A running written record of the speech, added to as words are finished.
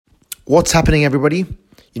What's happening, everybody?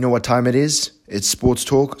 You know what time it is. It's Sports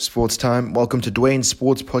Talk, Sports Time. Welcome to Dwayne's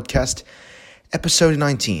Sports Podcast, episode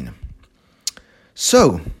 19.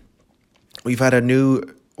 So, we've had a new,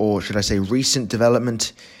 or should I say recent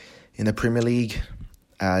development in the Premier League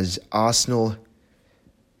as Arsenal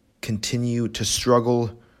continue to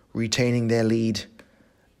struggle retaining their lead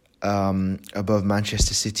above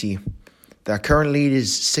Manchester City. Their current lead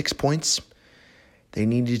is 6 points. They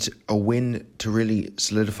needed a win to really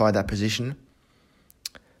solidify that position,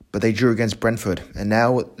 but they drew against Brentford. And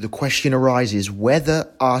now the question arises whether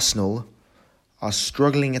Arsenal are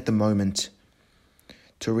struggling at the moment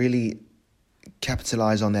to really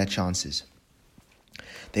capitalise on their chances.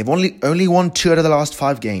 They've only won 2 out of the last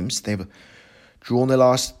 5 games. They've drawn the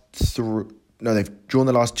last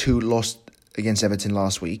two, lost against Everton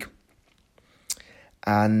last week.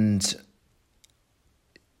 And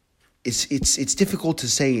it's difficult to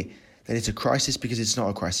say that it's a crisis because it's not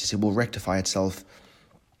a crisis. It will rectify itself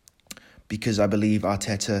because I believe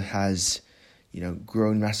Arteta has,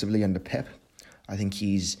 grown massively under Pep. I think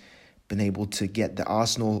he's been able to get the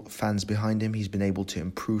Arsenal fans behind him. He's been able to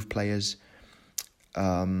improve players,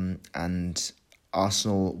 and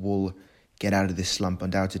Arsenal will get out of this slump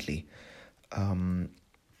undoubtedly.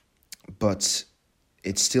 But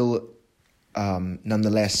it's still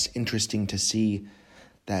nonetheless interesting to see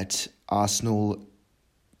that Arsenal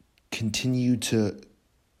continue to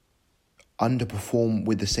underperform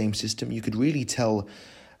with the same system. You could really tell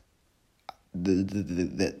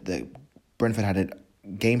the Brentford had a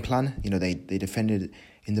game plan. They defended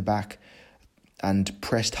in the back and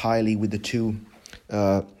pressed highly with the two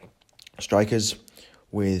strikers,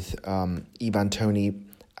 with Ivan Toney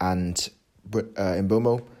and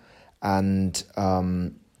Mbomo, and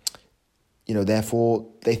therefore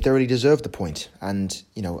they thoroughly deserve the point. And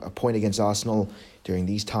a point against Arsenal during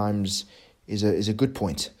these times is a good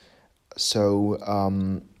point. So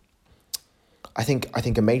I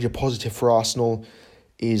think a major positive for Arsenal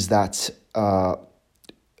is that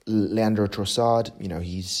Leandro Trossard,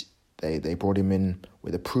 they brought him in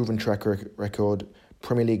with a proven track record,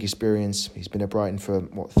 Premier League experience. He's been at Brighton for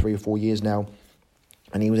 3 or 4 years now,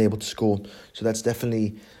 and he was able to score. So that's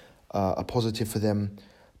definitely a positive for them.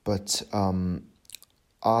 But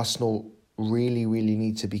Arsenal really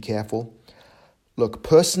need to be careful. Look,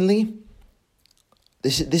 personally,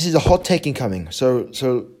 this is a hot take incoming. So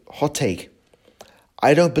hot take.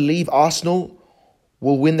 I don't believe Arsenal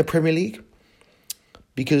will win the Premier League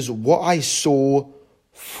because what I saw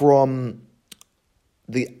from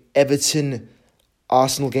the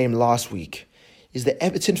Everton-Arsenal game last week is that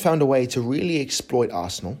Everton found a way to really exploit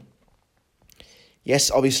Arsenal. Yes,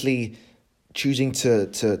 obviously, choosing to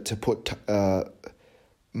put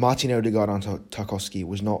Martin Odegaard onto Tarkowski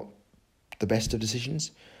was not the best of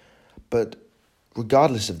decisions. But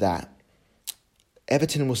regardless of that,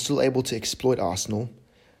 Everton was still able to exploit Arsenal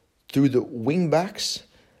through the wing-backs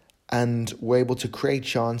and were able to create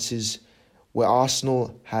chances where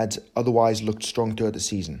Arsenal had otherwise looked strong throughout the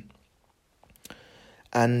season.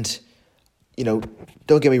 And,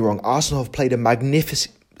 don't get me wrong, Arsenal have played a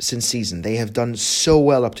magnificent season. They have done so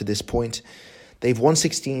well up to this point. They've won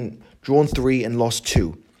 16, drawn 3 and lost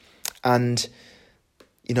 2. And,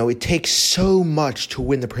 it takes so much to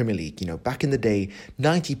win the Premier League. Back in the day,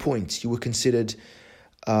 90 points, you were considered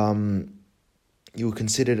an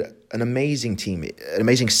amazing team, an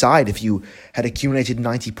amazing side if you had accumulated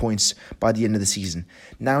 90 points by the end of the season.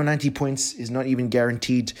 Now 90 points is not even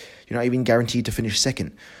guaranteed. You're not even guaranteed to finish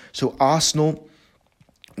second. So Arsenal,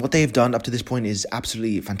 what they've done up to this point is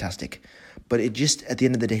absolutely fantastic. But it just, at the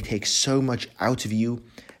end of the day, takes so much out of you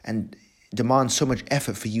and demands so much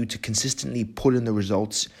effort for you to consistently put in the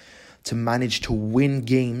results, to manage to win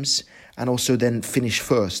games and also then finish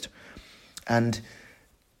first. And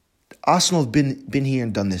Arsenal have been here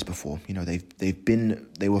and done this before.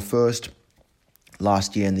 They were first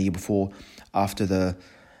last year and the year before after the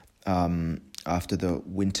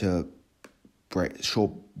winter break,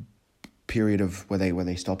 short period of where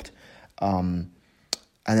they stopped, and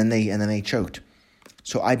then they choked.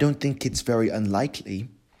 So I don't think it's very unlikely.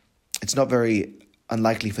 It's not very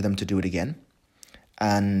unlikely for them to do it again,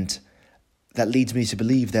 and that leads me to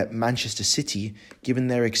believe that Manchester City, given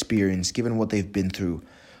their experience, given what they've been through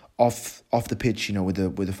off the pitch, with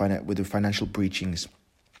the financial breachings,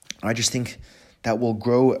 I just think that will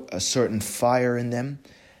grow a certain fire in them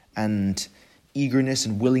and eagerness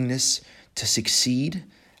and willingness to succeed.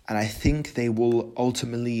 And I think they will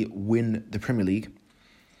ultimately win the Premier League.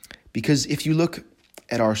 Because if you look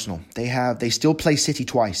at Arsenal, they still play City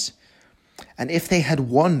twice. And if they had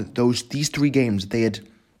won these 3 games, they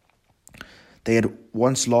had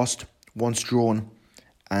once lost, once drawn,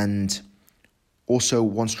 and also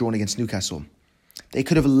once drawn against Newcastle. They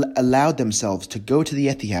could have allowed themselves to go to the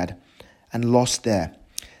Etihad and lost there.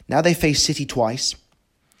 Now they face City twice,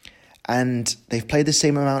 and they've played the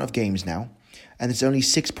same amount of games now, and it's only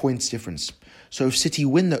 6 points difference. So if City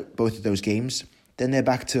win both of those games, then they're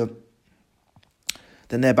back to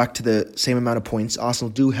the same amount of points. Arsenal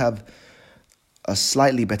do have a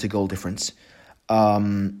slightly better goal difference,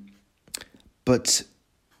 but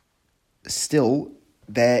still,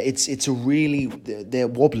 they're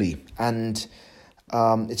wobbly, and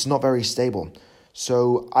it's not very stable.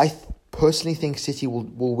 So I personally think City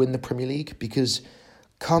will win the Premier League, because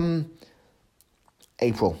come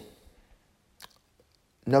April,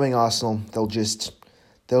 knowing Arsenal,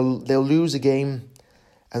 they'll lose a game,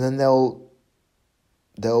 and then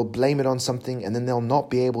they'll blame it on something, and then they'll not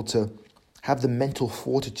be able to have the mental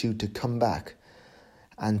fortitude to come back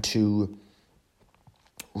and to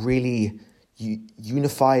really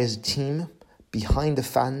unify as a team behind the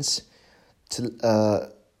fans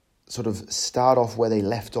to sort of start off where they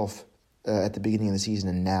left off at the beginning of the season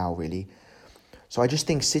and now, really. So I just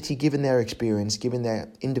think City, given their experience, given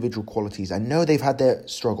their individual qualities, I know they've had their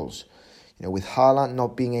struggles, with Haaland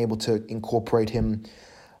not being able to incorporate him,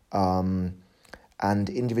 and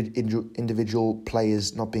individual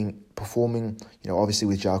players not performing, obviously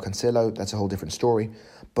with João Cancelo, that's a whole different story.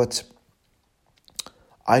 But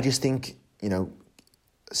I just think,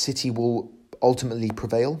 City will ultimately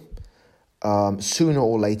prevail sooner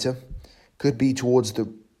or later. Could be towards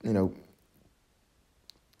the,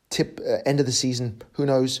 end of the season, who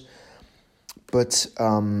knows? But,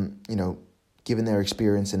 given their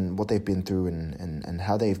experience and what they've been through and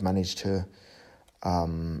how they've managed to,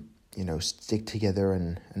 stick together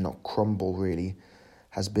and not crumble, really,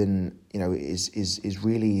 has been, is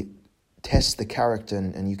really tests the character,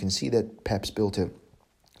 and you can see that Pep's built an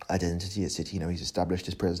identity at City. He's established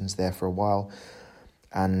his presence there for a while,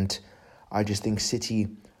 and I just think City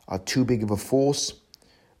are too big of a force.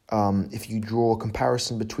 If you draw a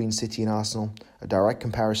comparison between City and Arsenal, a direct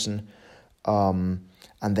comparison, and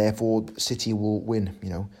therefore City will win,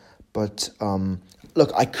 But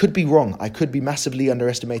look, I could be wrong. I could be massively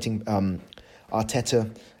underestimating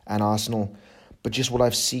Arteta and Arsenal, but just what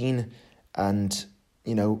I've seen, and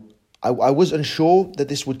I was unsure that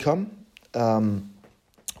this would come,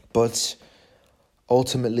 but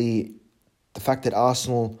ultimately, the fact that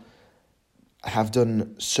Arsenal have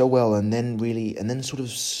done so well and then sort of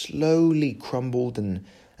slowly crumbled and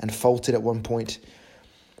faltered at one point,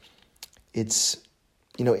 it's,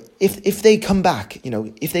 if they come back,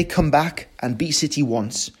 if they come back and beat City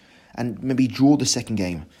once and maybe draw the second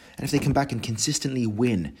game, and if they come back and consistently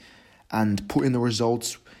win and put in the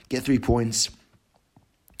results, get 3 points,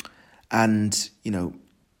 and,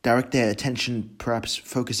 direct their attention perhaps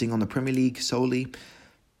focusing on the Premier League solely,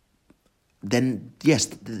 then yes,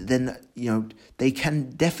 they can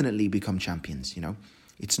definitely become champions.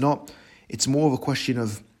 It's more of a question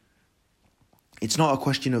of, it's not a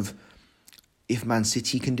question of if Man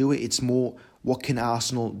City can do it. It's more, what can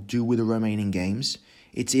Arsenal do with the remaining games?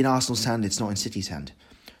 It's in Arsenal's hand. It's not in City's hand.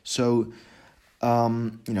 So,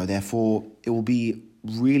 therefore, it will be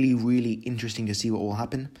really, really interesting to see what will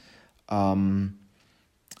happen. And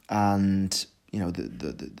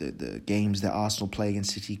the games that Arsenal play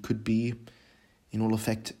against City could be, in all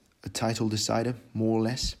effect, a title decider, more or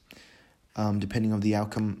less, depending on the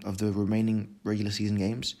outcome of the remaining regular season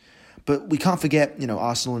games. But we can't forget,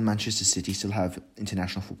 Arsenal and Manchester City still have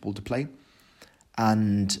international football to play.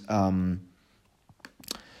 And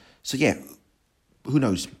so, yeah, who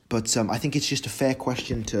knows? But I think it's just a fair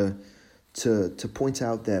question to point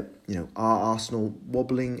out that, are Arsenal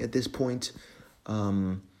wobbling at this point?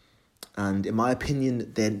 And in my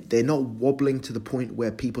opinion, they're not wobbling to the point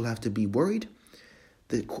where people have to be worried.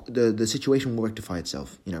 The situation will rectify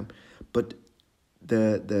itself, But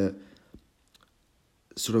the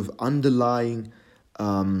sort of underlying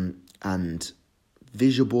and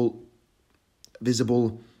visible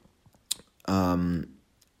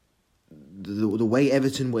the way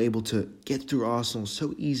Everton were able to get through Arsenal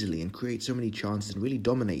so easily and create so many chances and really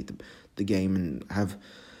dominate the game and have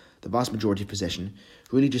the vast majority of possession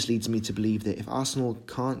really just leads me to believe that if Arsenal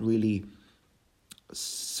can't really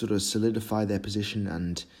sort of solidify their position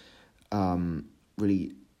and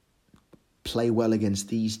really play well against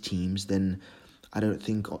these teams, then I don't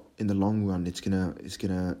think in the long run it's gonna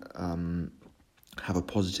have a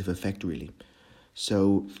positive effect, really.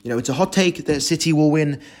 So, it's a hot take that City will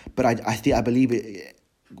win, but I believe it.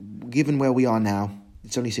 Given where we are now,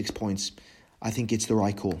 it's only 6 points. I think it's the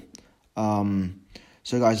right call.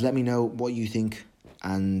 So, guys, let me know what you think,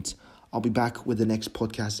 and I'll be back with the next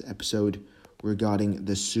podcast episode regarding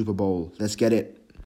the Super Bowl. Let's get it.